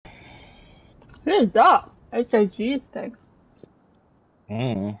What is that? It's a G thing.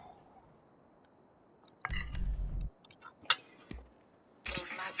 Mm.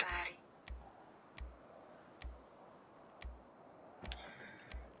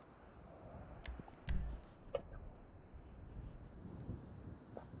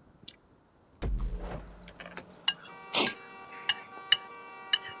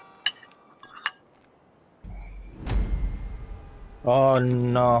 Oh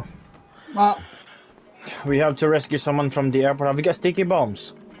no. Well, We have to rescue someone from the airport. Have we got sticky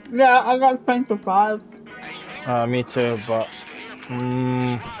bombs? yeah, I got 25. Me too, but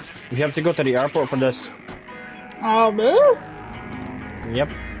we have to go to the airport for this. Oh, really?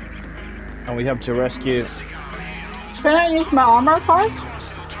 Yep. And we have to rescue. Can I use my armor card?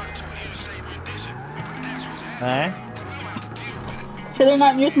 Eh? Should I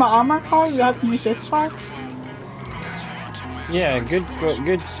not use my armor card? You have to use this card? Yeah, good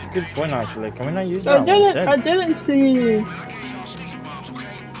point actually. Can we not use I that one instead? didn't see.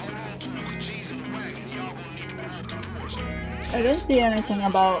 I didn't see anything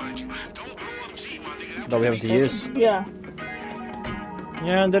about That we have to use. Yeah.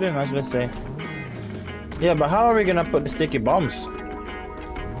 Yeah, I didn't actually say. Yeah, but how are we gonna put the sticky bombs?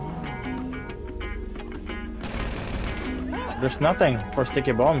 There's nothing for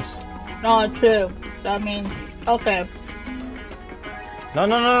sticky bombs. No, true. That means okay. No,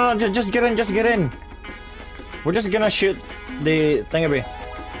 just get in, just get in. We're just gonna shoot the thingy.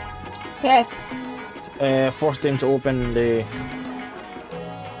 Okay. Force them to open the.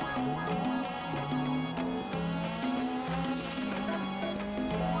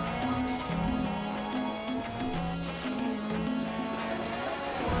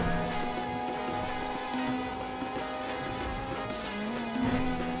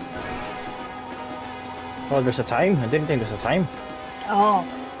 Oh, there's a time. I didn't think there's a time. Oh.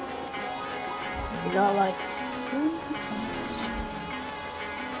 You got like.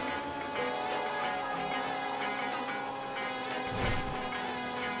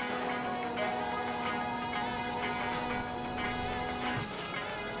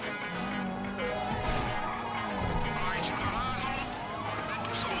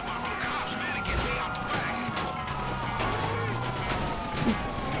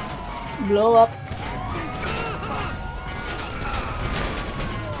 Blow up.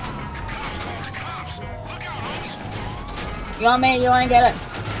 You want me? You want to get it?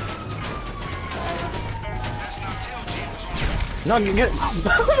 No, you get.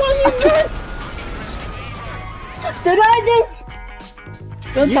 What are you doing? Did I just?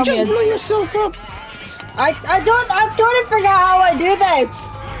 Don't You tell just me. blew yourself up. I'm trying to figure out how I do this.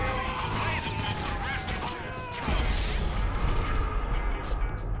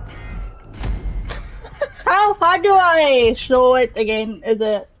 How do I show it again? Is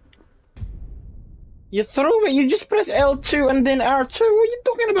it? You threw it. You just press L2 and then R2. What are you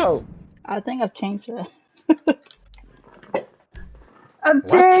talking about? I think I've changed it. I've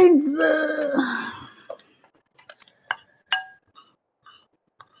changed the.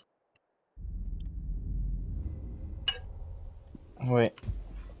 Wait.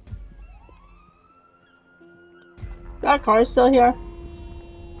 That car's still here.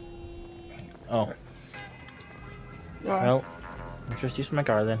 Oh. Yeah. Well, I'll just use my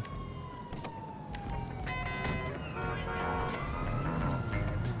car then.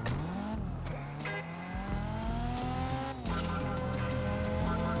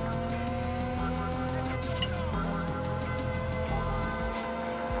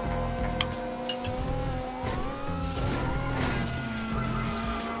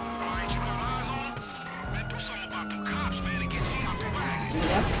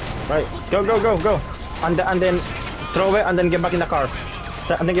 Right, go. And then throw it and then get back in the car.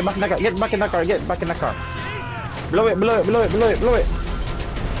 And then get back in the car. Get back in the car. Blow it.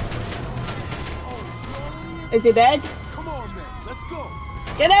 Is he dead? Come on, man. Let's go.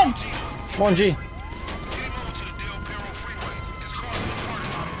 Get him! Come on, G.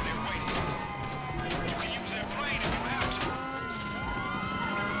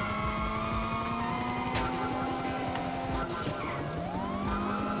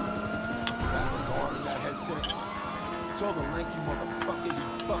 Tell the lanky motherfucker you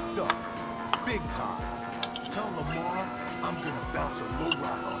fucked up. Big time. Tell Lamar I'm gonna bounce a low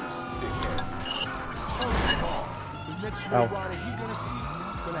ride on his thick head. Tell Lamar the next low rider he gonna see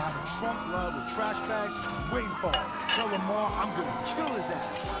gonna have a trunk lined with trash bags waiting for him. Tell Lamar I'm gonna kill his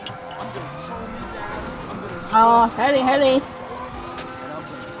ass. I'm gonna chrome his ass. I'm gonna Heli. And I'm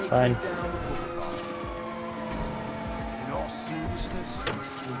gonna take him down the boulevard. In all seriousness,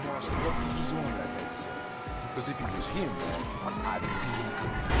 Lamar's lucky he's on that headset. Because if it was him, I'd beat him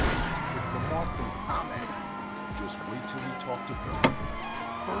good. If Lamar just wait till we talk to Billy.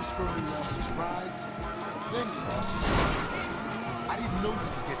 First Gurney lost his rides, then he lost his money. I didn't know you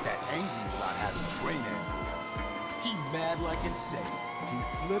could get that angry without having a brain aneurysm. He mad like insane. He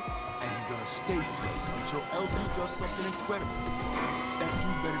flipped, and he gonna stay flipped until LB does something incredible. That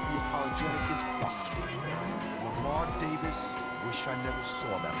dude better be apologetic as fuck. Lamar Davis, wish I never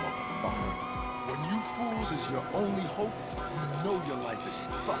saw that motherfucker. When you fools is your only hope, you know your life is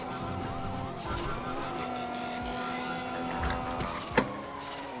fucked.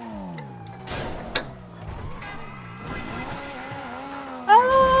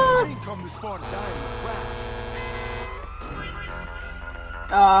 I didn't come this far to die in a crash.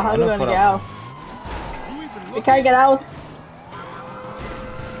 How do you wanna get out? We can't get out.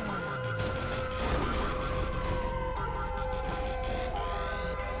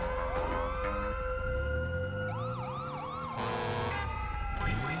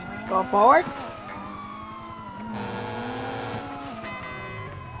 Go forward.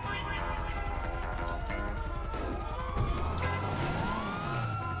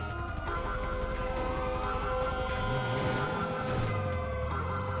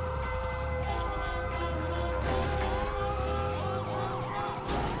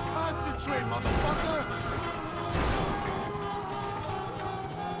 Concentrate, motherfucker!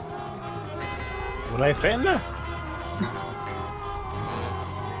 Will I fail now?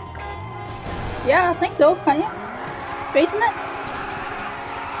 Yeah, I think so. Can you? Straighten it.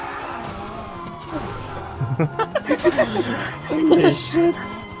 Holy shit.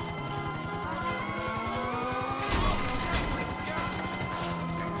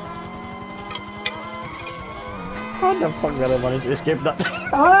 How the fuck did I manage to escape that?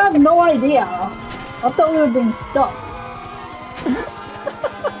 I have no idea. I thought we were being stuck.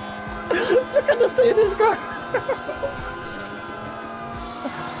 I can't stay in this car.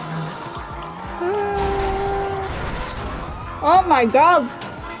 Oh my god!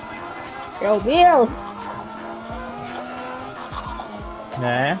 Your wheels!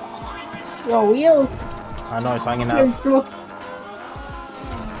 Yeah, Your wheels! I know it's hanging You're out. so-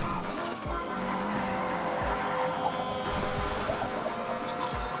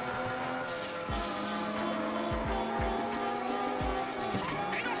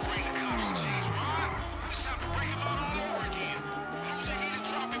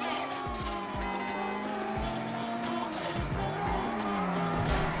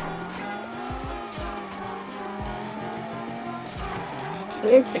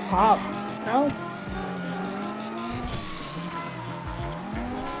 Where's the cop? No?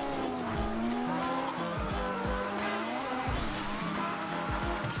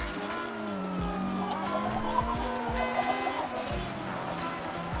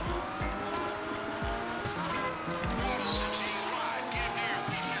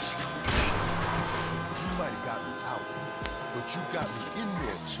 You might have got me out, but you got me in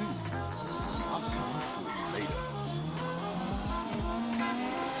there too. I'll see you fools later.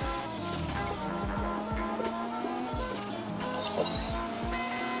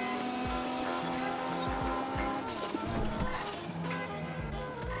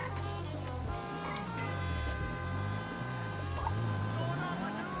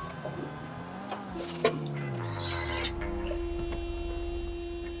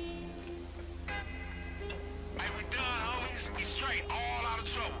 Hey, we done, homies. We straight, all out of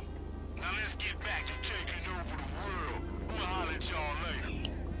trouble. Now let's get back to taking over the world. I'm gonna holler at y'all later.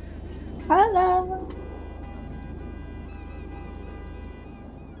 Hello!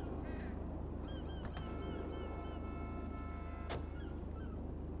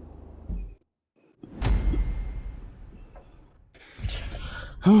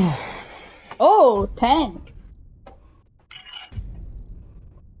 Oh, 10.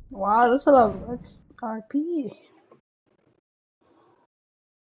 Wow, that's a lot of XRP.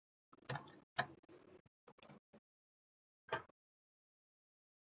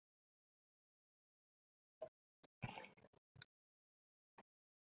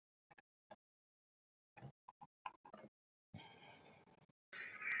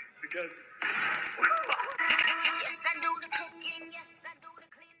 Because Yes, I do the cooking. Yes, I do the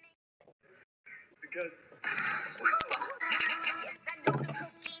cleaning. because Yes, I do the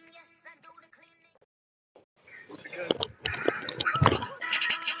cooking. Yes, I do the cleaning. because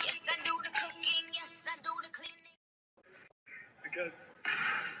Yes, I do the cooking. Yes, I do the cleaning. because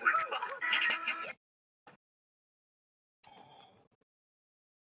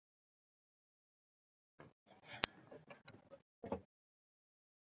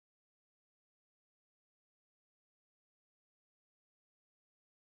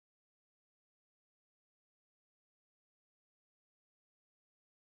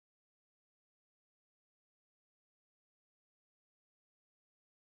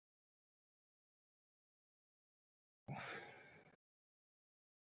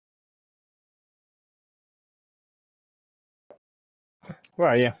Where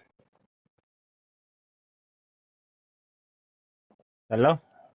are you? Hello?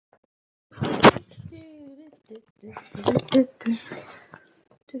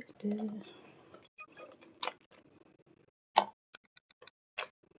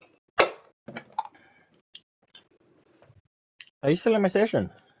 Are you still in my station?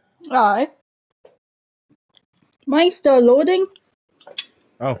 Aye. Mine's still loading.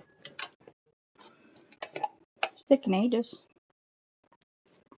 Oh. It's taking ages.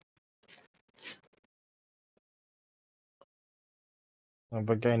 Have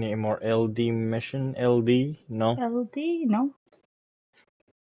I got any more LD mission? LD? No. LD? No.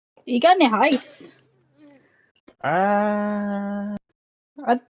 You got any heists? Ah.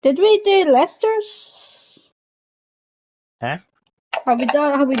 Did we do Lester's? Huh? Have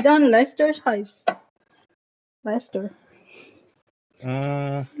we done Lester's heist? Lester.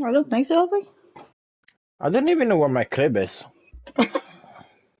 I don't think so, have we? I don't even know where my crib is.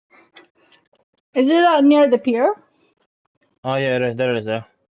 Is it out near the pier? Oh yeah, there it is there.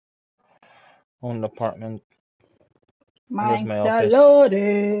 Own apartment. There's Mine's my still office.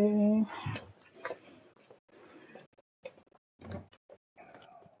 loading.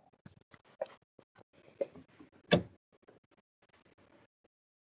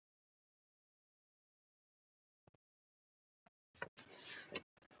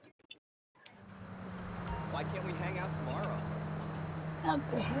 Why can't we hang out tomorrow?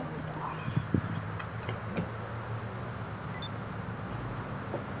 Okay, here we go.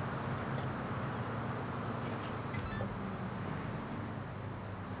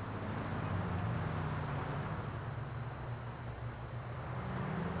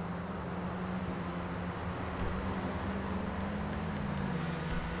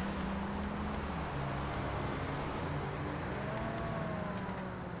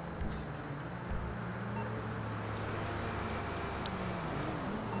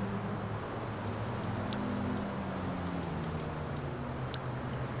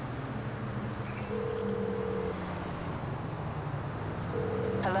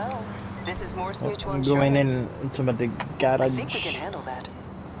 Hello, this is Morse Mutual I'm going Insurance. into the I garage. think we can handle that.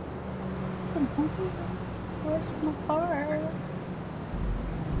 Where's my car?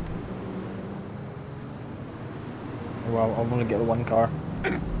 Well, I'm gonna get one car.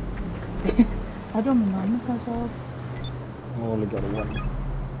 I don't know myself. I'm only get one.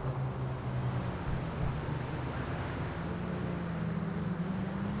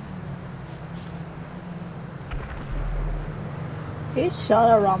 He's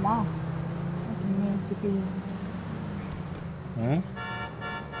Shalarama. I mean to be. Hmm?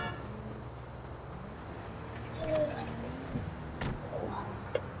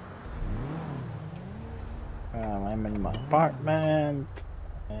 I'm in my apartment.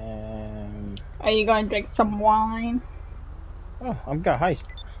 Are you going to drink some wine? Oh, I've got heist.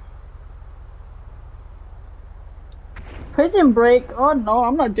 Prison break? Oh no,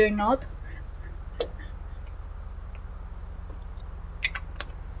 I'm not doing that.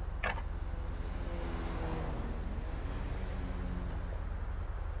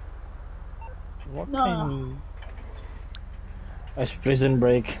 What No. kind? It's prison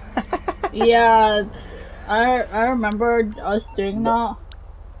break. Yeah, I remember us doing that.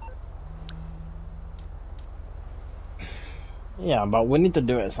 Yeah, but we need to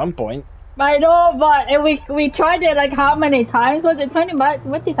do it at some point. I know, but we tried it like how many times? Was it 20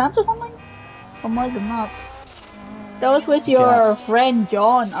 times or something? Or more than that? That was with your friend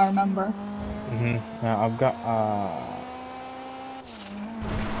John, I remember. Now I've got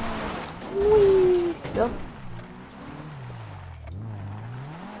Yep.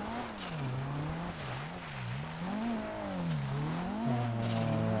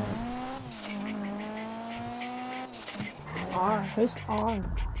 R. Who's R? right.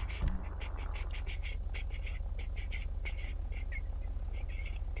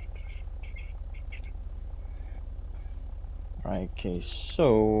 Okay,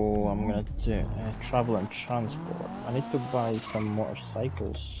 so I'm gonna do travel and transport. I need to buy some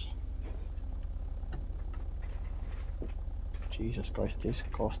motorcycles. Jesus Christ, this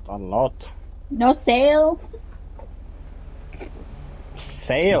cost a lot. No sale.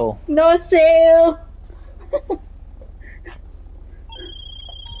 Sale. No sale.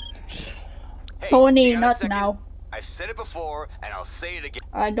 Hey, Tony, you got a not second? now. I've said it before, and I'll say it again.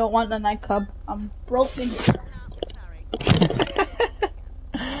 I don't want the nightclub. I'm broken.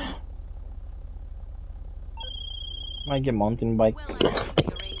 Might get mountain bike. Well, I recently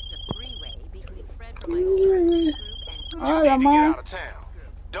arranged a three-way between Fred from my old practice group and Oh, You need to get Lamar. out of town.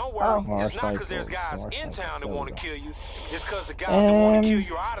 Don't worry, Oh. it's not because there's guys Motorcycle, in town that there we want to go. kill you. It's because the guys that want to kill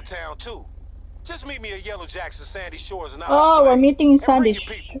you are out of town too. Just meet me at Yellow Jackson, Sandy Shores, and I'll Oh, we're explain. meeting And bring Sandy your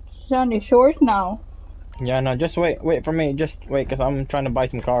people. Sandy Shores now. Yeah, no, just wait for me. Just wait, cause I'm trying to buy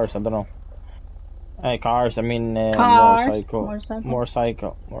some cars. I don't know. Cars. I mean, Cars.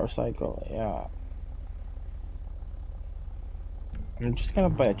 Motorcycle. Yeah. I'm just gonna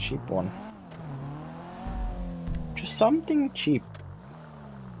buy a cheap one. Just something cheap.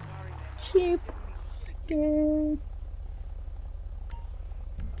 Cheap. Scared.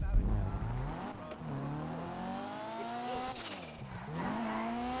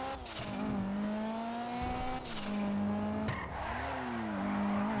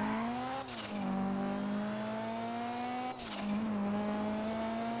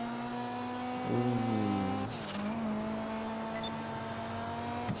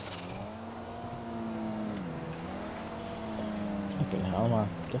 Fucking hell, man.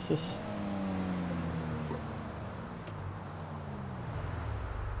 This is.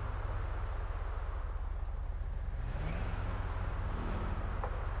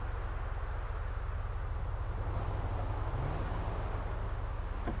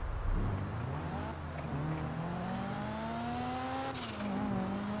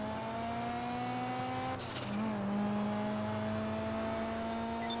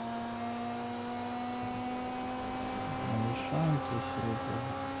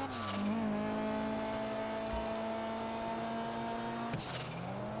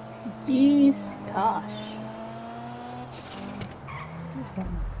 Jeez, gosh.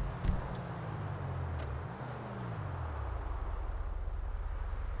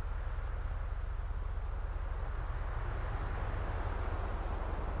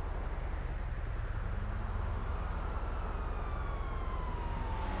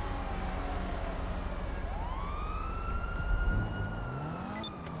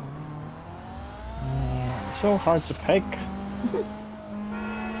 So hard to pick.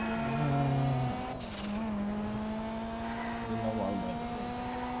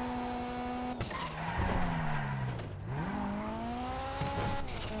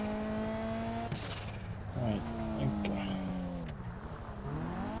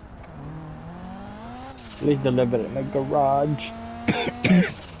 Please deliver it in my garage. Hey,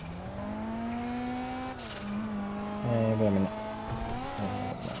 wait a minute.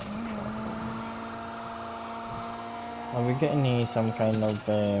 Have we got some kind of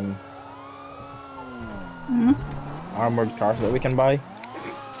armored cars that we can buy?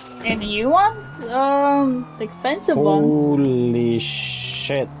 Any new ones? The expensive ones. Holy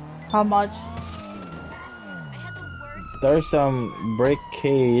shit. How much? There's some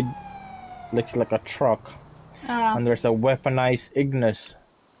Brickade, looks like a truck. And there's a weaponized Ignis.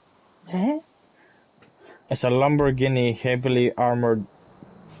 Eh? It's a Lamborghini heavily armored.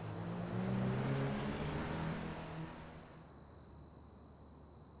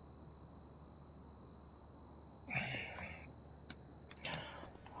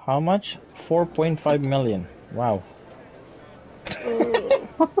 How much? 4.5 million. Wow.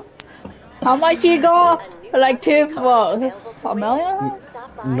 How much you go? Like a million?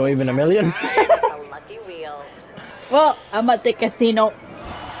 Not even a million? Well, I'm at the casino.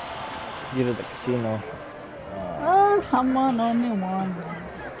 You're at the casino. Oh, come on, only one.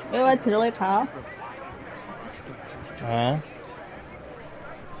 We went to the lake, huh? Huh?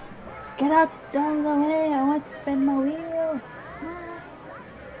 Get up, down the way. I want to spin my wheel.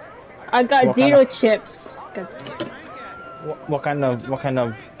 I got What zero kind of- chips. What kind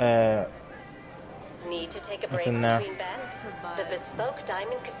of Need to take a break in between there? bets? The bespoke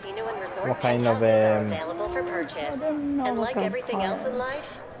Diamond Casino and Resort What kind of, penthouses are available for purchase. I don't know And what like kind of everything car. else in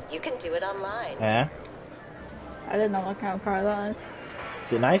life, you can do it online. Yeah? I don't know what kind of car that is.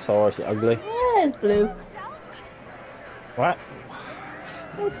 Is it nice or is it ugly? Yeah, it's blue. What?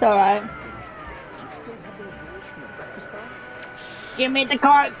 It's alright. Give me the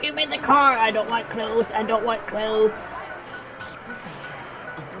car! Give me the car! I don't want clothes! I don't want clothes!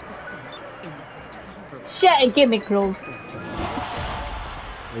 Shit, it gave me clothes.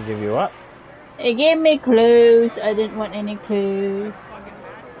 They give you what? It gave me clothes. I didn't want any clothes.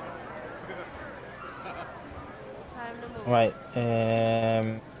 Right,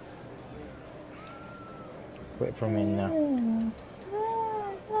 wait for me now.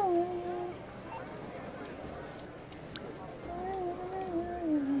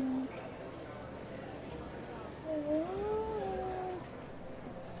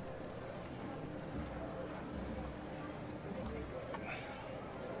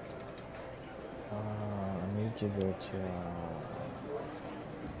 I need to go to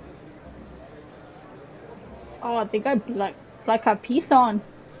Oh, they got black eyed peas on.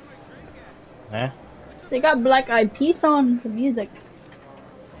 eh? They got black eyed peas on the music.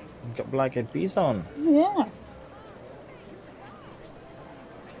 Got black eyed peas on. Yeah.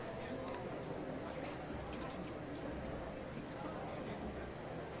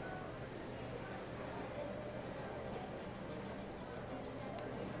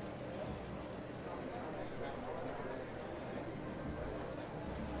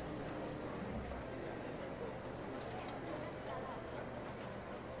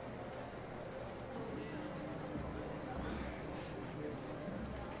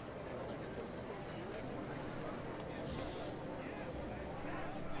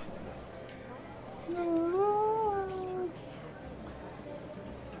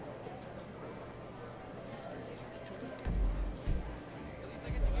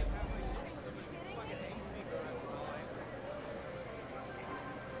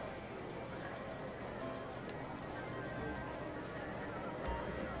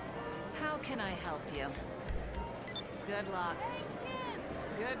 How can I help you? Good luck.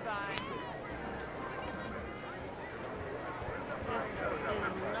 Goodbye. This is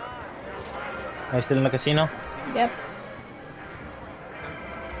not. Are you still in the casino? Yep.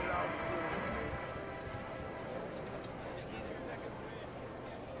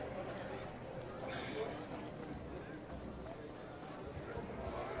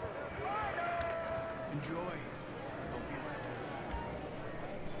 Enjoy.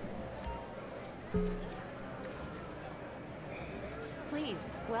 Please,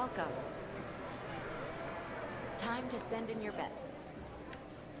 welcome. Time to send in your bets.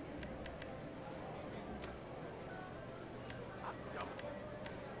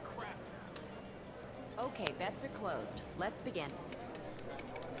 Okay, bets are closed. Let's begin.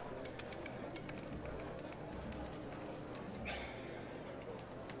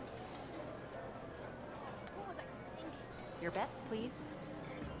 Your bets, please.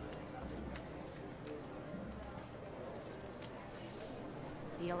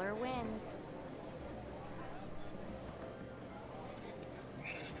 Dealer wins.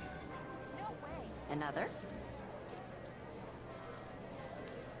 Another?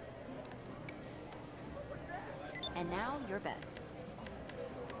 And now your bets.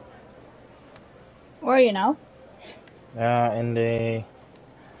 Where are you now? In the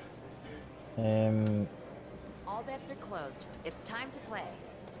All bets are closed. It's time to play.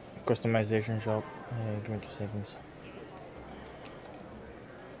 customization shop. Give me 2 seconds.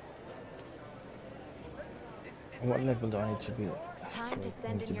 What level do I need to be? Time to I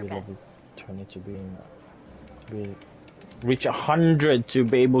send need in to your be level. bets. I need to be in. Reach 100 to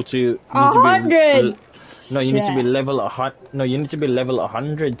be able to. You need to be 100. No, you need to be Shit. level 100. No, you need to be level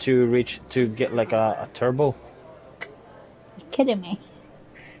 100 to reach to get like a turbo. You kidding me?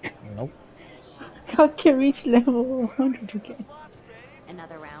 Nope. How can reach level 100 again?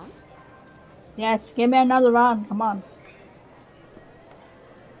 Another round. Yes, give me another round. Come on.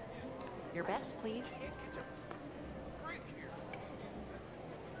 Your bets, please.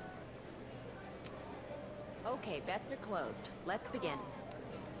 Okay, bets are closed. Let's begin.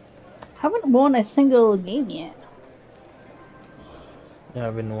 Haven't won a single game yet. Yeah,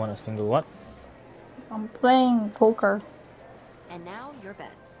 I've been won a single what? I'm playing poker. And now your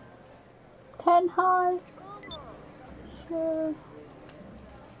bets. 10 high. Sure.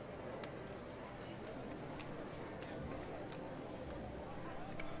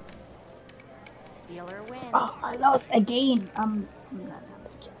 Dealer wins. Oh, I lost again. I'm not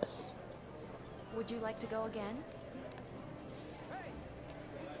happy. Yes. Would you like to go again?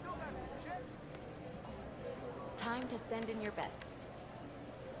 Time to send in your bets.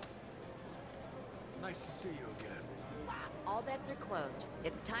 Nice to see you again. All bets are closed.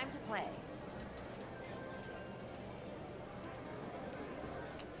 It's time to play.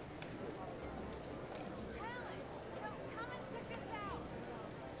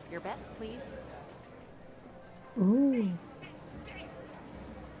 Your bets, please. Ooh.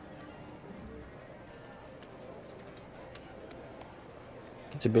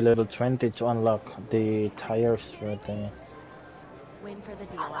 To be level 20 to unlock the tires right there. Win for the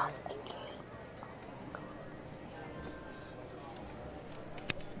dealer.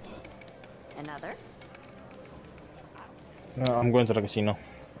 Another? No, I'm going to the casino.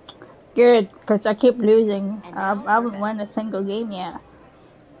 Good, because I keep losing. And I now haven't your won a bets. single game yet.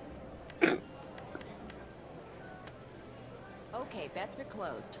 Okay, bets are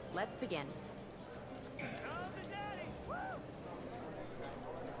closed. Let's begin.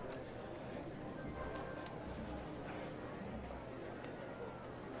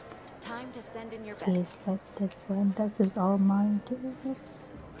 Time to send in your Please, bets. let this win. This is all mine. Too.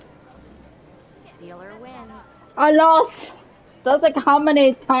 Dealer wins. I lost. That's like how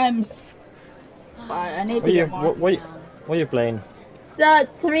many times? I need What to are you get more. what are you playing?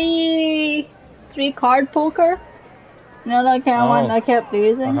 That three card poker. You know that kind of one Oh. I kept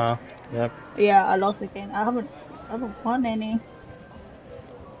losing. Uh-huh. Yep. Yeah, I lost again. I haven't won any.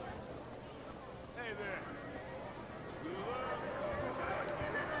 Hey there.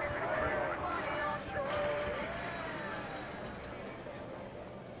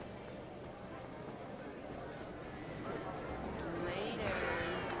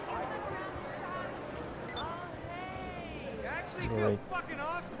 Actually feel Right. fucking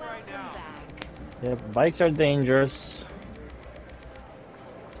awesome right now. Yep. Bikes are dangerous.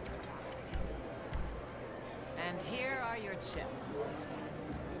 And here are your chips.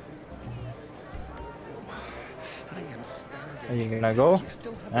 Are you gonna go?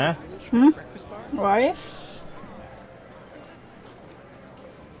 Huh? Hmm? Where are you?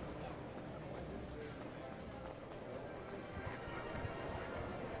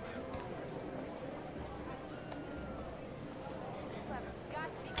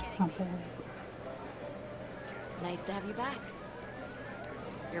 Okay. Nice to have you back.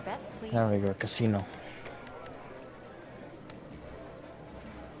 Your bets, please. There we go. Casino.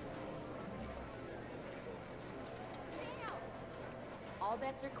 All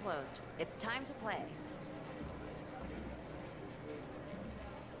bets are closed. It's time to play.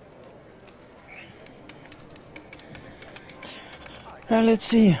 Let's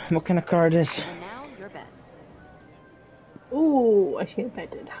see what kind of card is. And now your bets. Ooh, I should have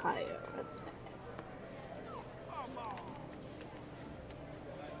betted higher.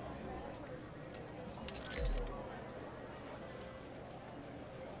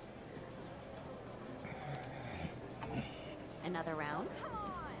 Another round.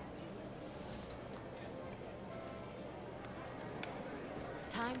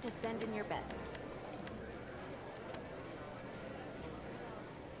 Time to send in your bets.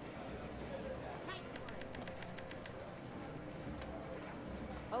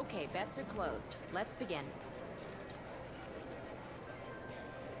 Okay, bets are closed. Let's begin.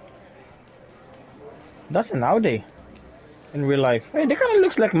 That's an Audi in real life. Hey, that kind of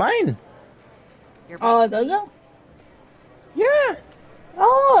looks like mine. Your Oh, bets, does please. it? Yeah.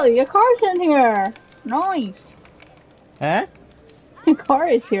 Oh, your car's in here. Nice. Huh? Your car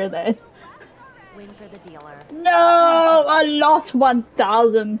is here then. Win for the dealer. No, I lost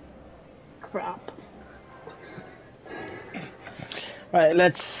 1,000. Crap. Right.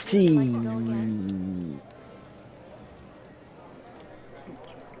 Let's see. Like to go again?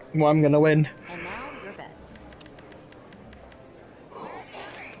 Well, I'm gonna win. And now your bets.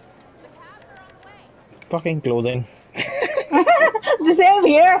 Fucking clothing. The same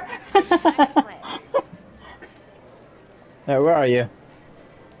here. Time to play. Where are you?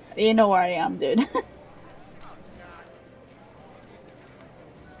 You know where I am, dude.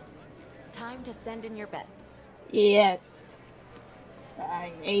 Time to send in your bets. Yes.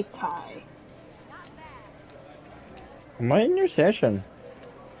 I ate tie. Am I in your session?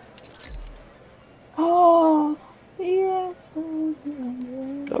 Oh, yes.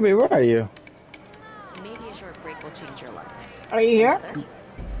 Toby, where are you? Maybe a short break will change your luck. Are you here? Another?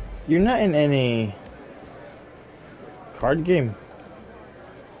 You're not in any card game.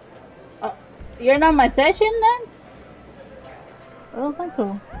 You're not my session then? I don't think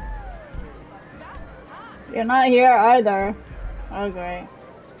so. You're not here either. Oh, great.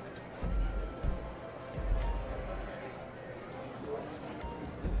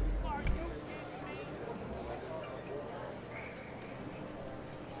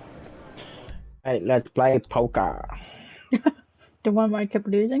 Right, let's play poker. The one where I kept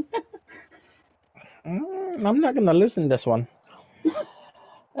losing? I'm not gonna lose in this one.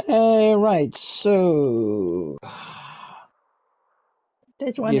 Right, so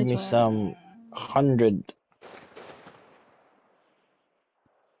This one give is me where... some 100.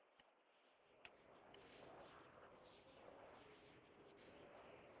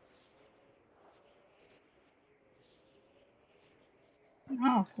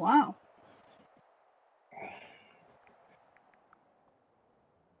 Oh, wow.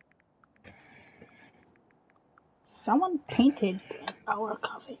 Someone painted our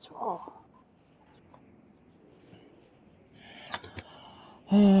coffee's wall.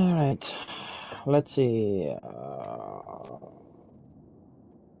 Alright, let's see.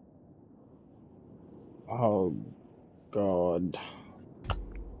 Oh, God.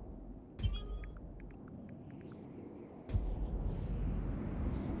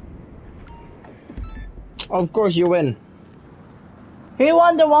 Of course you win. He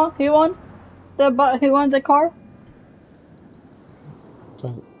won the one. He won he won the car.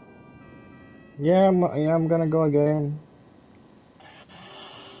 Yeah, I'm gonna go again.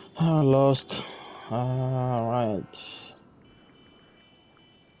 I lost. Alright.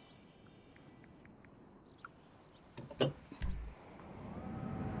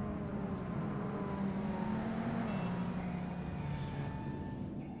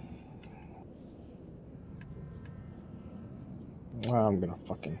 I'm gonna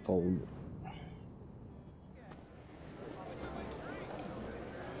fucking fold.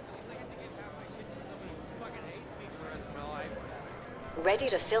 Ready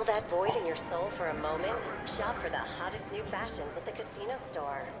to fill that void in your soul for a moment? Shop for the hottest new fashions at the casino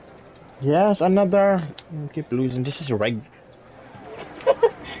store. Yes, another. I keep losing. This is rigged.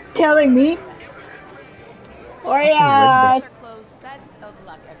 Telling me? Or Fucking yeah. rigged. Are closed. Best of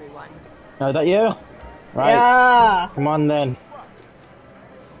luck, everyone. Is that you? Right. Yeah. Come on then.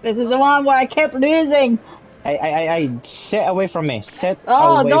 This is the one where I kept losing. Hey, sit away from me. Sit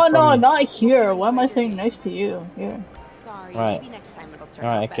Oh, away no, from no, me. not here. Why am I sitting next to you? Here. Sorry, Right. maybe next time it'll turn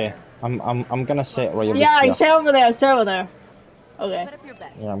Alright, out okay. better. I'm gonna sit where you Yeah, I yeah. stay over there, stay over there. Okay. Put up your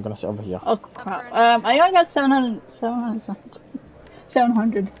bets. Yeah, I'm gonna sit over here. Oh crap. I only got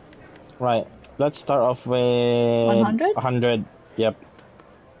 700. Right. Let's start off with 100? 100. Yep.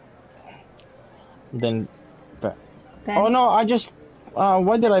 Then but 10. oh no, I just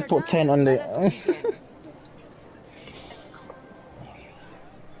why did I put 10 on Let us the begin.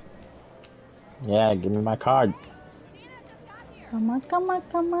 Yeah, give me my card. Come on, come on,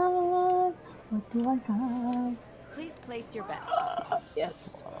 come on. What do I have? Please place your bets. Yes.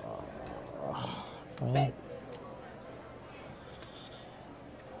 Right.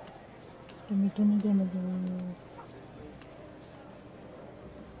 Gimme, gimme, gimme, gimme.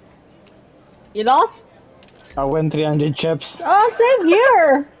 You lost? I win 300 chips. Oh, same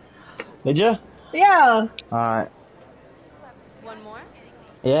here. Did you? Yeah. Alright. One more?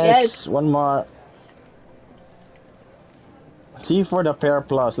 Yes, one more. See for the pair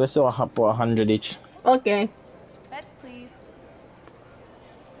plus. Let's do put 100 each. Okay. Bets, please.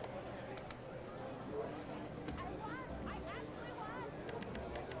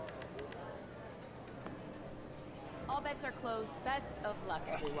 All bets are closed. Best of luck,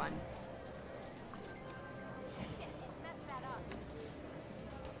 everyone.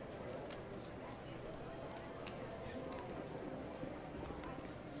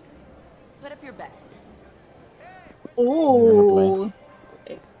 Put up your bets. Ooh.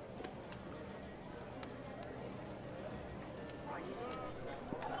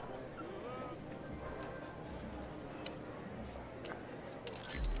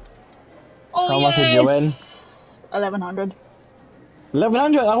 Oh, How much did you win? 1100.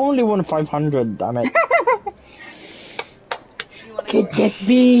 1100? I only won 500, damn it. You want to Could this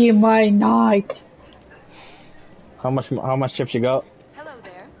be my night? How much chips you got? Hello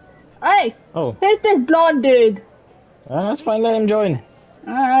there. Hey! Oh. Hit this blonde dude! That's fine, let him join.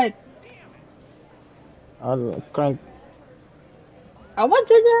 Alright. I'll crank. How much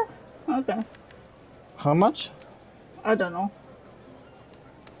is it? Okay. How much? I don't know.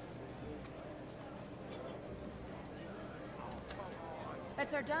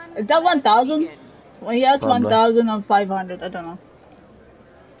 Bets are done. Is that Let us 1000? begin. Well, he has Probably. 1500. I don't know.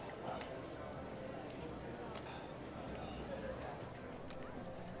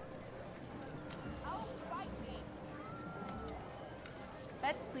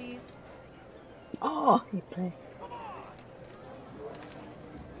 Bets, please. Oh, he played.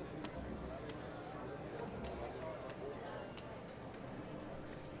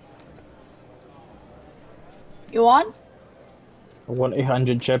 You won? I won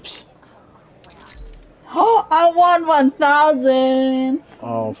 800 chips. Oh, I won 1000.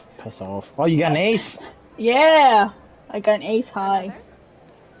 Oh, piss off. Oh, you got an ace? Yeah, I got an ace high. Another?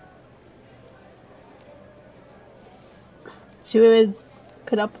 Should we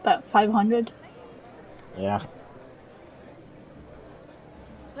put up about 500? Yeah.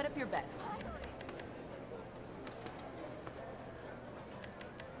 Put up your bets.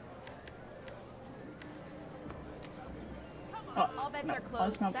 Oh, All bets no, are I was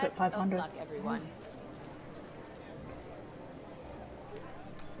closed. gonna put Best of 500. luck, everyone.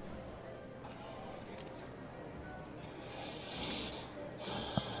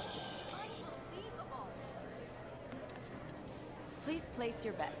 Please place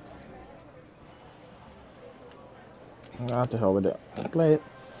your bets. What the hell with it? Play it.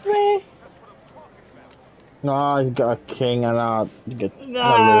 Three. No, he's got a king and you get Win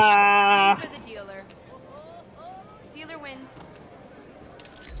Ah. for the dealer. Dealer wins.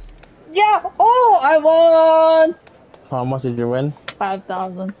 Yeah. Oh, I won How much did you win?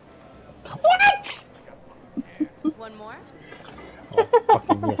 5,000. One more. Oh,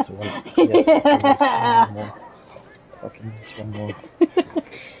 fucking yes, one. Yes, Yeah. one more. Fucking yes, one more.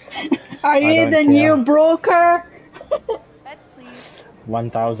 Are you don't the care. new broker? Bets, please.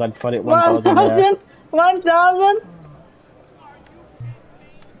 1,000. Put it 1,000 there. 1,000? 1,000?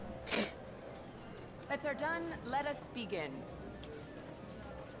 Bets are done. Let us begin.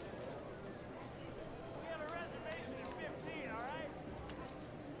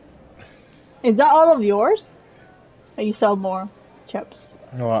 Is that all of yours? Or you sell more chips?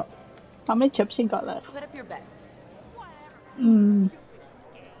 What? How many chips you got left? Put up your bets. No,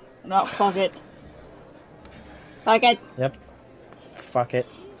 fuck it. Fuck it. Yep. Fuck it.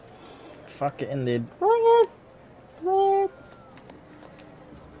 Fuck it indeed. Fuck it. Fuck it.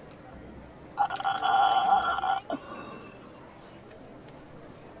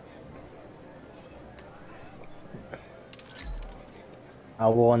 I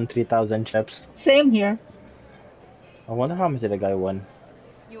won 3,000 chips. Same here. I wonder how much did the guy won.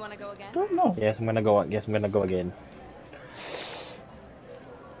 You want to go again? Don't know. Yes, I'm gonna go. Yes, I'm gonna go again.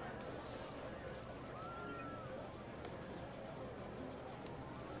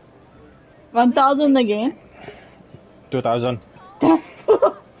 $1,000 again. 2,000.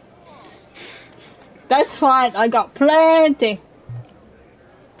 That's fine. I got plenty.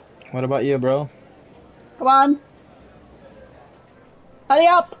 What about you, bro? Come on. Hurry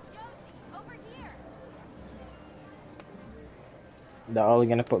up. That all you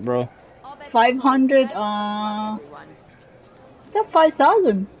gonna put, bro? All bets are 500. closed. Best of luck, everyone. Got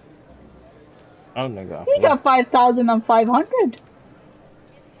 5,000. Oh my god. You got 5,000 and 500.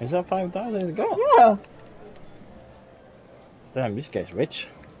 Is that 5,000? Go. Yeah. Damn, this guy's rich.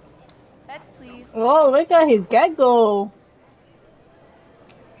 Bets, please. Oh, look at his gecko.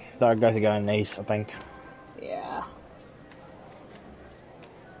 That guy's got an ace, I think. Yeah.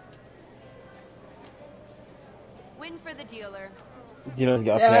 Win for the dealer. Dealer's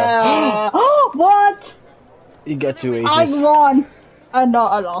got a pair. Yeah. Oh, what? He got 2 I aces. won. No,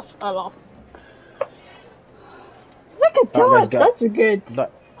 I lost. I lost. Look at That guy's that. got- That's good.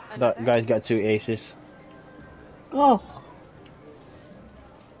 That guy's got 2 aces. Oh.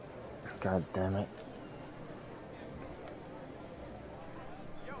 God damn it.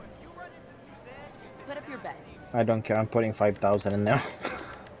 Put up your bets. I don't care, I'm putting 5,000 in there.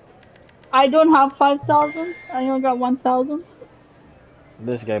 I don't have 5,000. I only got 1,000.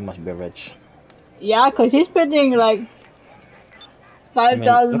 This guy must be rich. Yeah, because he's putting like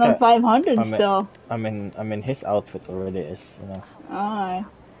 5,500 I mean, still. I'm in his outfit already is, you know. Alright.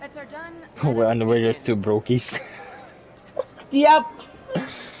 Bets are done. We're on the way, there's 2 brokies. Yep.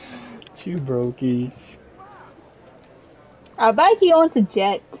 2 brokies. I bet he owns a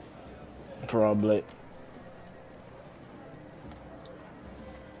jet. Probably.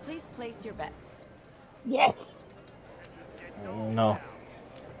 Please place your bets. Yes. No.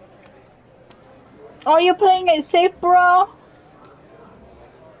 Oh, you're playing it safe, bro?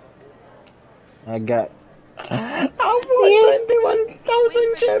 I got... I won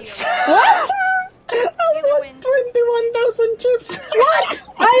 21,000 chips! What? I Dealer won wins. 21,000 chips! What?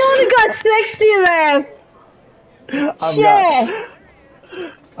 I only got 60 left. Shit.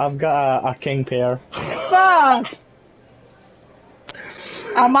 I've got a king pair. Fuck.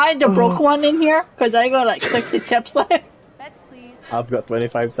 Am I the broke one in here? Because I got like 60 chips left. Bets, please. I've got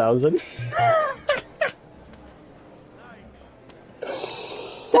 25,000.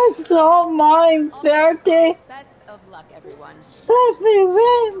 That's all mine. All bets are 30. closed. Best of luck, everyone. Let me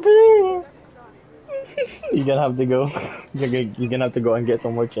win, please. You're gonna have to go. You're gonna have to go and get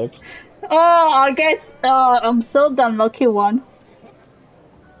some more chips. Oh, I guess I'm still the lucky one.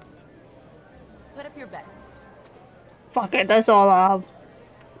 Put up your bets. Fuck it, that's all I have.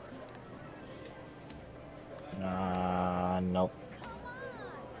 Nope.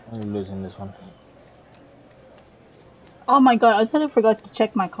 I'm losing this one. Oh my god, I totally forgot to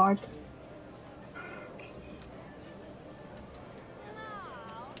check my cards.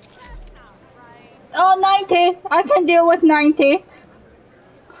 Oh, 90! I can deal with 90.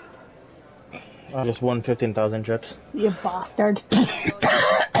 I just won 15,000 chips. You bastard.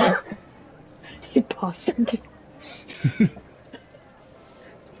 You bastard.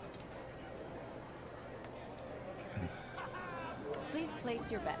 Please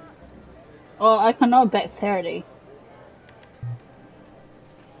place your bets. Oh, I cannot bet 30.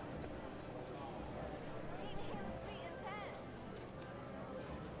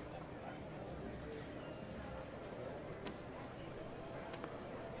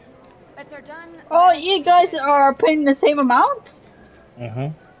 Bets are done. Oh, you guys are paying the same amount? Mm-hmm.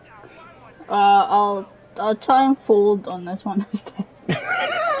 I'll try and fold on this one instead.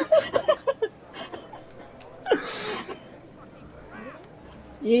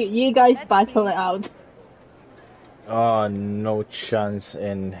 You guys battle it out. Oh, no chance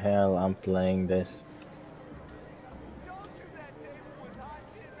in hell I'm playing this.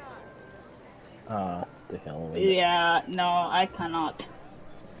 Ah, the hell with it. Yeah, no, I cannot.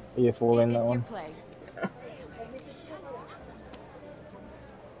 Are you fooling that It's your one? play.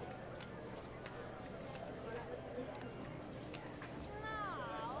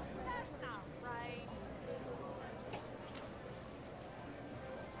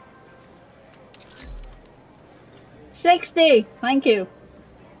 60. Thank you.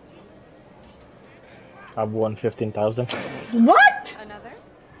 I've won 15,000. What? Another?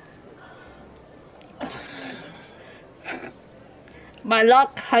 My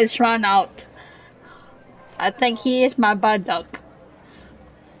luck has run out. I think he is my bad luck.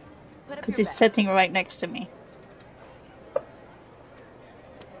 Put up Because your he's bets. sitting right next to me.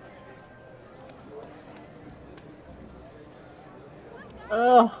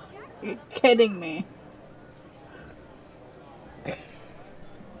 Oh, you're kidding me.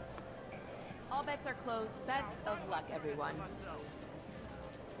 All bets are closed. Best of luck, everyone.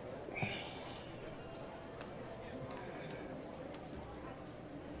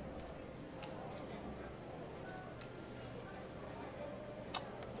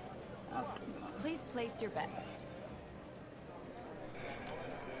 Please place your bets.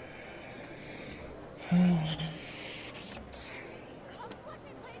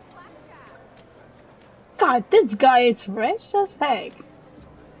 God, this guy is rich as heck.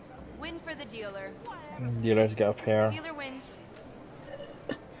 Win for the dealer. Dealers get a pair. Dealer wins.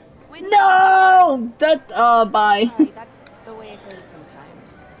 Win No! That, bye. Sorry, that's the way it goes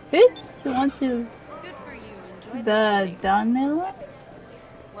sometimes. Who's the one to Good for you. Enjoy the winnings. Daniel?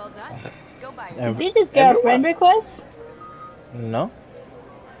 Well done. Go buy Did yourself. you just get a friend request? No?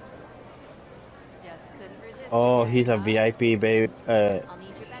 Just couldn't resist. Oh, again, he's a huh? VIP, babe. I'll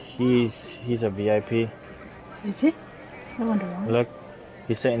need your bets now. He's a VIP. Is he? I wonder why. Look,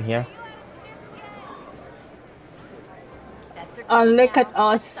 he's sitting here. Bets are Oh, closed look now. at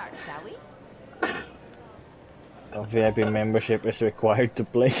us. Let's start, shall we? A VIP membership is required to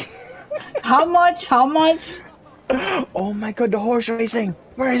play. How much? How much? Oh my god, the horse racing!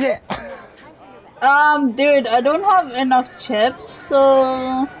 Where is it? Now, time for your bets. Dude, I don't have enough chips,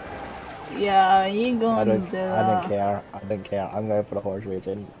 so yeah, you going I don't to care. I don't care. I'm going for the horse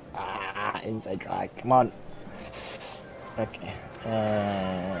racing. Ah, inside track. Come on. Okay.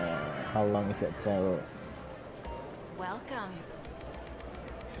 How long is it till? Welcome.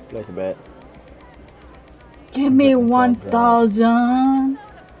 Place a bet. give me Second club, 1,000.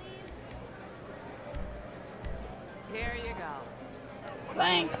 Here you go.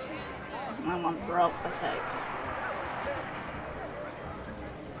 Thanks. I'm broke as heck.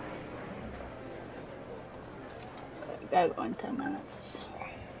 Gotta go in 10 minutes.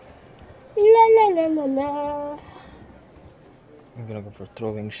 La la la la la. I'm gonna go for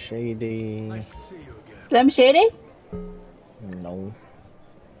throwing shady. Nice to see you again. Slim Shady? No.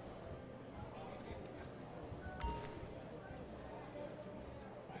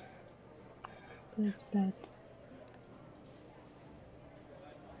 Who's that?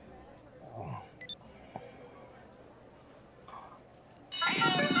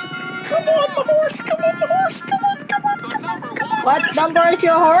 Come on, the horse! Come on, the horse! Come on, come on, come on, come on! What number is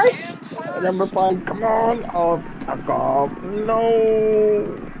your horse? Number 5, come on! Oh, fuck off!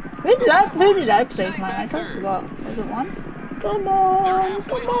 No! Who did I place mine? I totally forgot. Was it 1? Come on!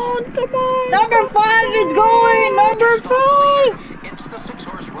 Come on! Come on! Number 5 is going! Number 5! It's the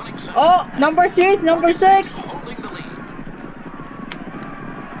 6-horse running center. Oh, number 6, number 6. Holding the lead.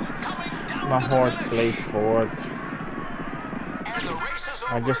 Coming down My to the horse finish. plays fourth. And the race is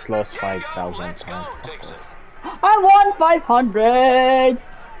over. I just lost Yeah, 5,000 let's go, pounds. Dixon. I won 500.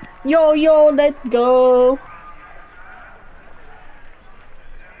 Yo, yo, let's go.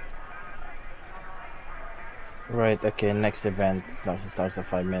 Right, okay, next event starts in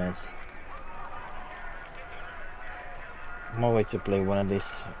 5 minutes. I'm on my way to play one of these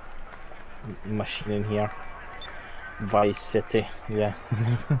machine in here. Vice City, yeah.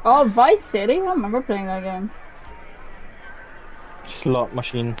 Oh, Vice City? I remember playing that game. Slot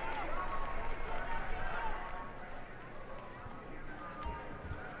machine.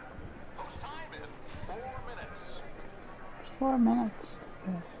 Post time in 4 minutes. 4 minutes.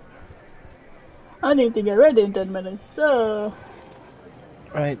 I need to get ready in 10 minutes. So,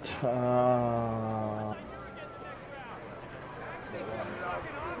 Right,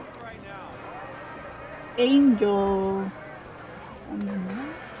 Angel.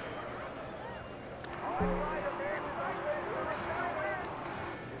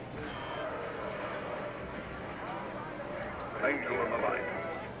 Angel in the light.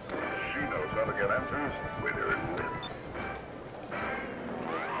 She knows how to get answers with her lips.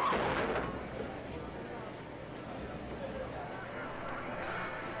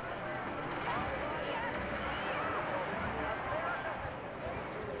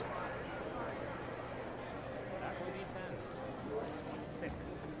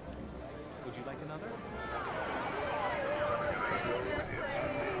 Would you like another?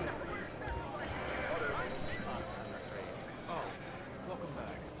 Oh, welcome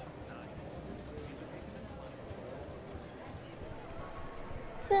back.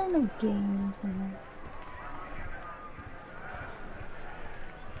 there no games?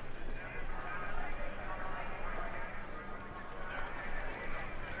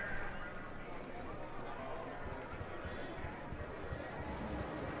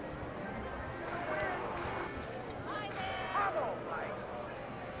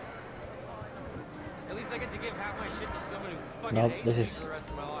 At least I get to give half my shit to someone who fucking Nope, hates this me is for the rest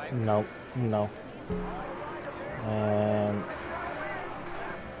of my life. no.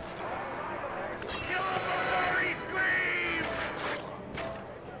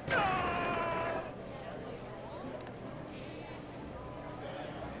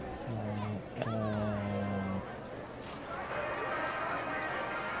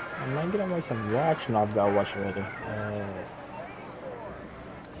 I'm not gonna watch some watch. No, I've got to watch already.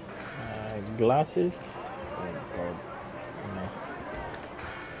 Glasses. Or,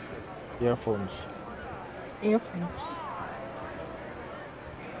 earphones. Earphones.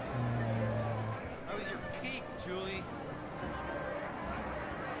 How was your peak, Julie?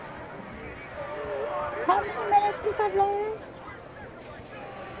 How many minutes you got left?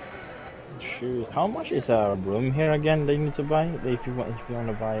 Shoes. How much is a room here again that you need to buy? If you want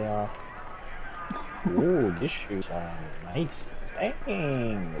to buy ooh, these shoes are nice.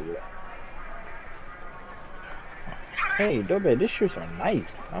 Dang. Hey, Dobe, these shoes are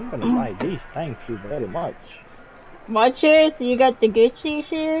nice. I'm gonna buy these. Thank you very much. What shoes? You got the Gucci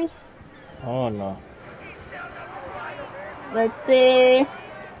shoes? Oh no. Let's see.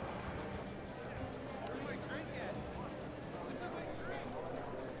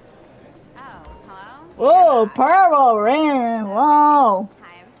 Oh, purple ring. Wow.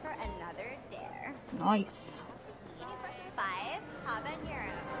 Time for another dare. Nice. Eating for 5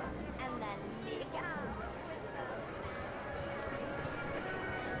 habaneros. And then make out with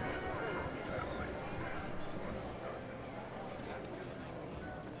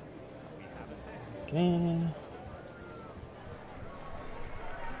Okay.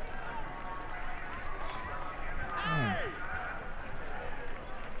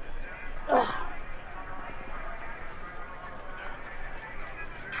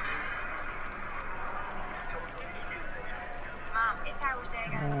 Mom, it's how we say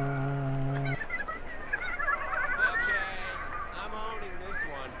Okay, I'm owning this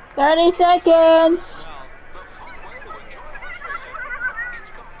one. 30 seconds.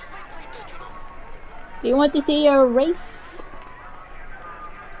 Do you want to see your race?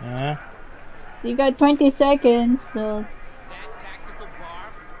 Yeah. You got 20 seconds, so... That tactical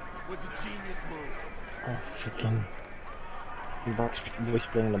barf was a genius move. Oh, freaking. Voice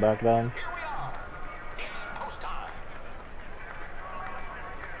playing in the background.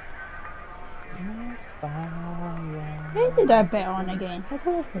 Where did I bet on again? I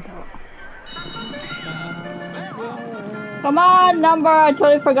totally forgot. Come on, number! I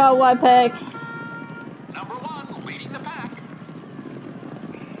totally forgot what pick. Number 1, leading the pack.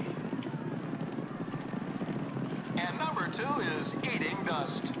 And number 2 is eating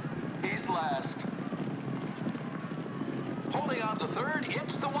dust. He's last. Holding on to third,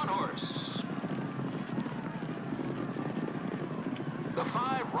 it's the 1 horse. The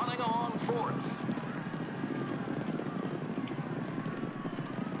 5 running on fourth.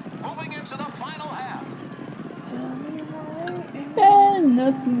 Moving into the final half. There's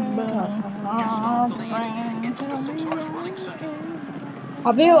nothing but It's the 6 horse running second.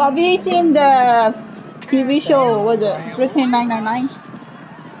 Have you seen the TV show? Was it Brooklyn 999?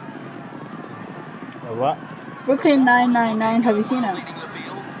 What? Brooklyn 999. Have you seen it?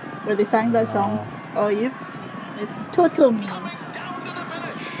 Where they sang that song? Oh, you've seen it. It's total meme.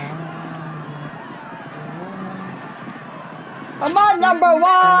 Come on, number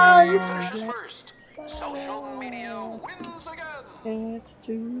 1! Finishes first. Social media wins again. It's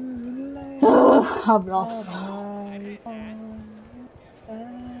too late. I've lost.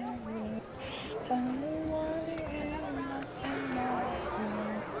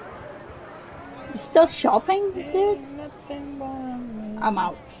 You still shopping, dude? I'm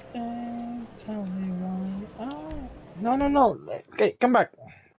out. No. Okay, come back.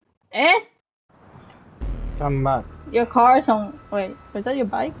 Eh? Come back. Your car's on. Wait, was that your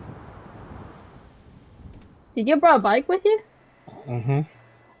bike? Did you bring a bike with you? Mm-hmm.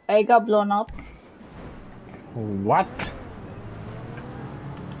 It got blown up. What?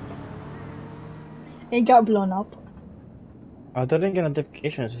 It got blown up. I didn't get a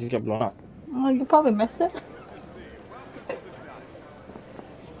notification since you got blown up. Oh, you probably missed it.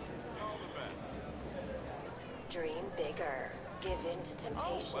 Dream bigger. Give in to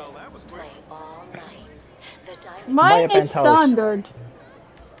temptation. Play all night. The diamond. Mine is penthouse. standard.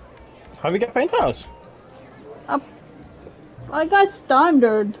 How we get penthouse? I got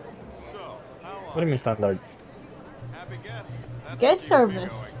standard. What do you mean standard? Guest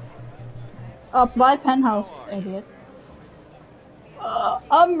service. Buy penthouse, idiot.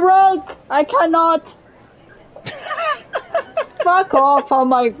 I'm broke! I cannot! Fuck off, I'm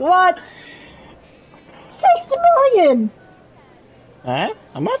like, what? 6 million! Huh?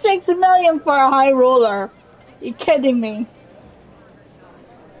 How much? 6 million for a high roller. You kidding me?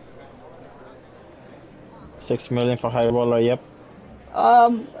 6 million for high roller, yep.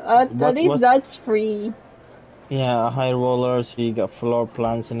 At least that's free. Yeah, high roller, so you got floor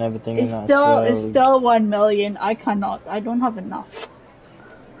plans and everything. It's and still, that, so... it's still 1 million. I cannot. I don't have enough.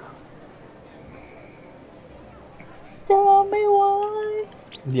 Tell me why.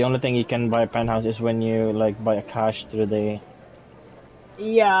 The only thing you can buy a penthouse is when you like buy a cash through the...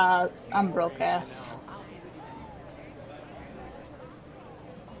 Yeah, I'm broke ass.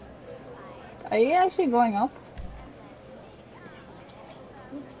 Are you actually going up?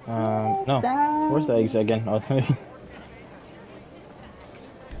 No. Where's the eggs again? Oh,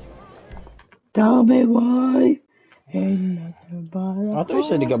 tell me why. I thought you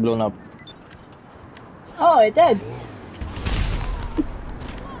said it got blown up. Oh, it did.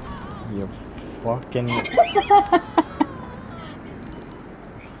 You fucking...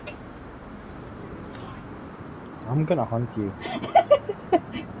 I'm gonna hunt you.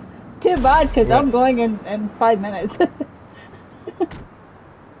 Too bad, because I'm going in 5 minutes.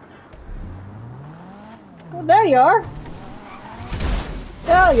 Well, there you are.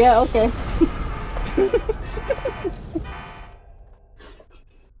 Oh, yeah, okay.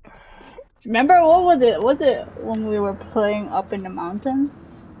 Remember, what was it? Was it when we were playing up in the mountains?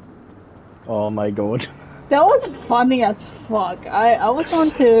 Oh my god. That was funny as fuck. I was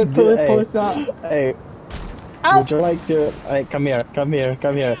going to post that. Hey, would you like to... Hey, come here.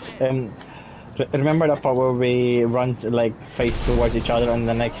 Remember that part where we run like face towards each other and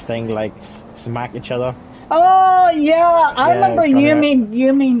the next thing like smack each other? Oh yeah, I remember you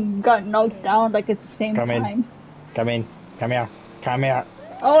mean got knocked down like at the same time. Come here.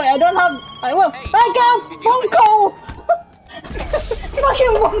 Oh, I don't have. I will. Back up! Phone call!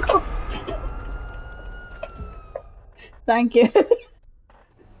 Fucking phone call! Thank you.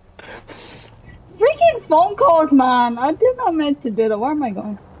 Freaking phone calls, man! I did not meant to do that. Where am I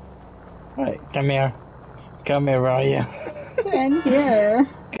going? Alright, come here. Where are you? In here.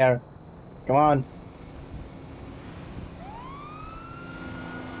 Here. Come on.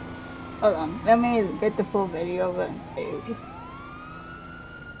 Hold on, let me get the full video of it and save.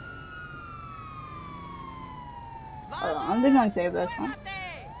 Hold on, I'm just gonna save this one.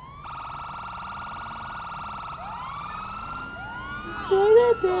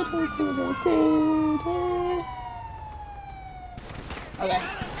 Okay.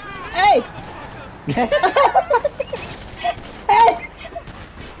 Hey! Hey!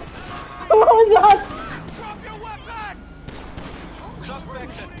 What was that? Drop your weapon!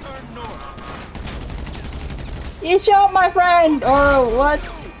 Suspect has turned north. You shot my friend, or what?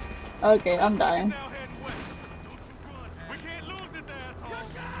 Okay, I'm dying.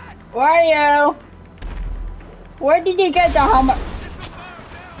 Where are you? Where did you get the helmet?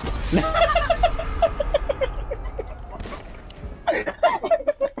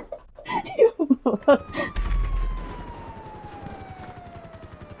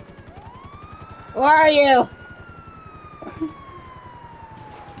 Where are you?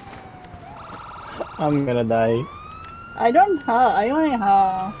 I'm gonna die. I only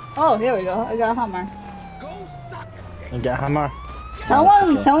have... Oh, here we go. I got a hammer. You got a hammer?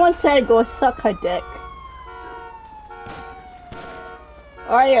 Someone said go suck a dick.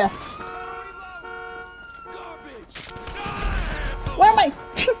 Where are you? Where am I?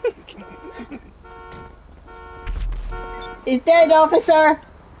 He's dead, officer.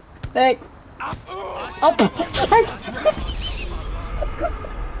 Like, oh,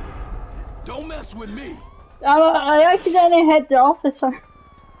 Don't mess with me. I accidentally hit the officer.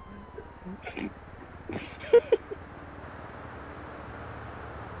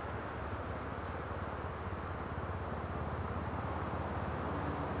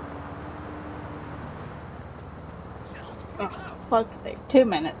 Oh, fuck's sake. 2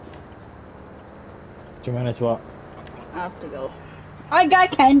 minutes. 2 minutes what? I have to go. I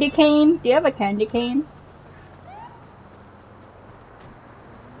got candy cane. Do you have a candy cane?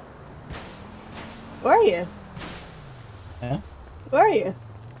 Where are you? Yeah? Where are you?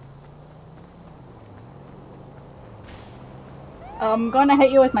 I'm gonna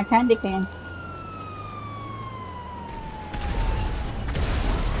hit you with my candy cane.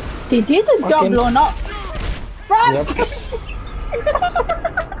 Did you just got blown up? Run! Yep.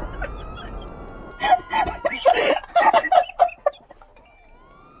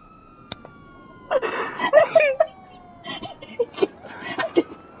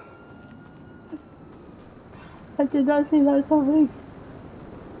 did not see that coming.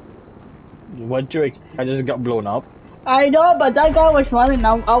 What you expect? I just got blown up. I know, but that guy was running.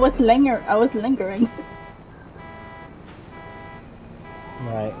 I was lingering.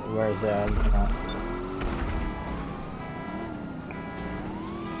 Right, where's that?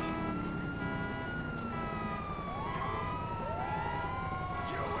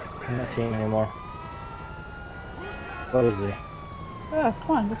 I'm not seeing anymore. What is it? Yeah,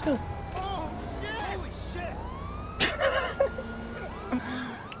 come on, let's go. Oh shit! Holy shit!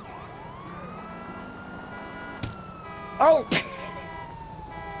 Oh!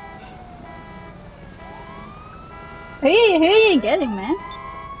 Who are you getting, man?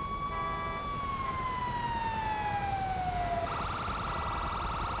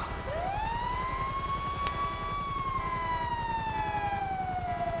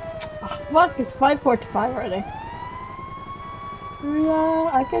 Oh, fuck, it's 5:45 already.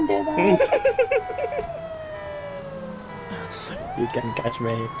 Yeah, I can do that. You can catch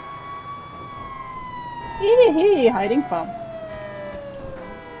me. Who are you hiding from?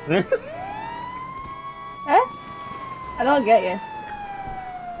 Eh? I don't get you.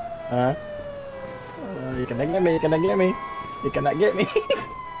 Huh? You cannot get me, you cannot get me. You cannot get me.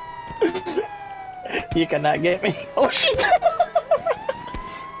 You cannot get me. Oh shit!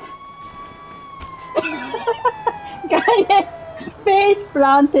 Guy, face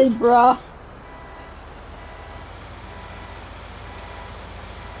planted, bro.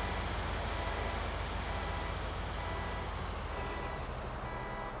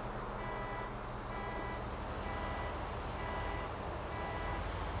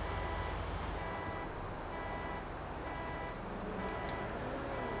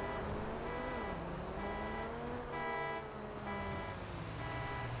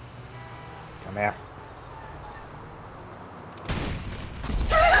 Come here.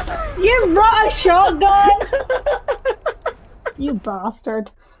 You brought a shotgun? You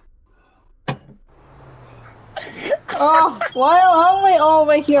bastard. Oh, why are we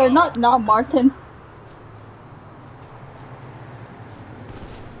over here? Not now, Martin.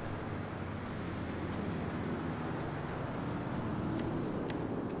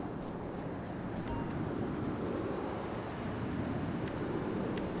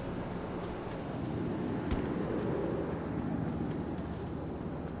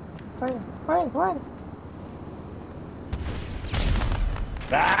 Where?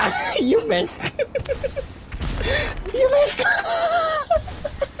 Ah, you missed. You missed.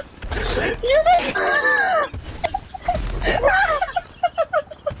 You missed.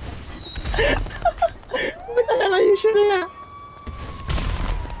 What the hell are you shooting at?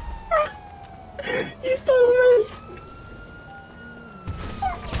 You still missed.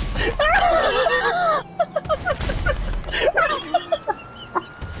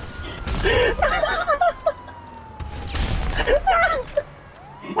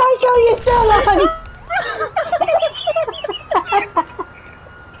 I know you're still alive!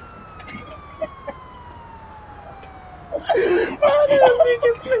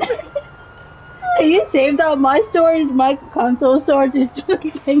 Can you save that? My storage, my console storage is just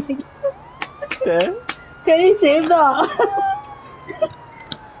thing. Yeah? Can you save that?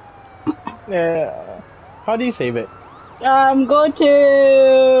 Yeah. How do you save it? Go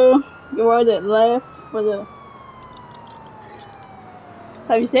to... Where is it? Left? For the...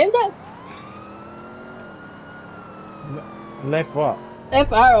 Have you saved it? Left what?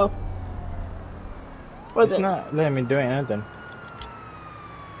 Left arrow. What's It's it? not letting me do anything.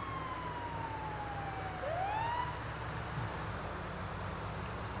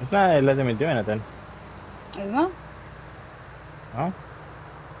 It's not letting me do anything. I don't know. Huh?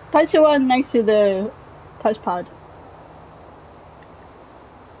 Touch the one next to the touchpad.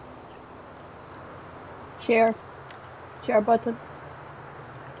 Share. Share button.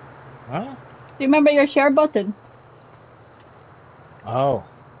 Huh? Do you remember your share button? Oh.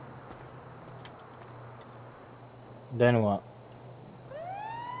 Then what?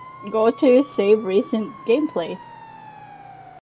 Go to save recent gameplay.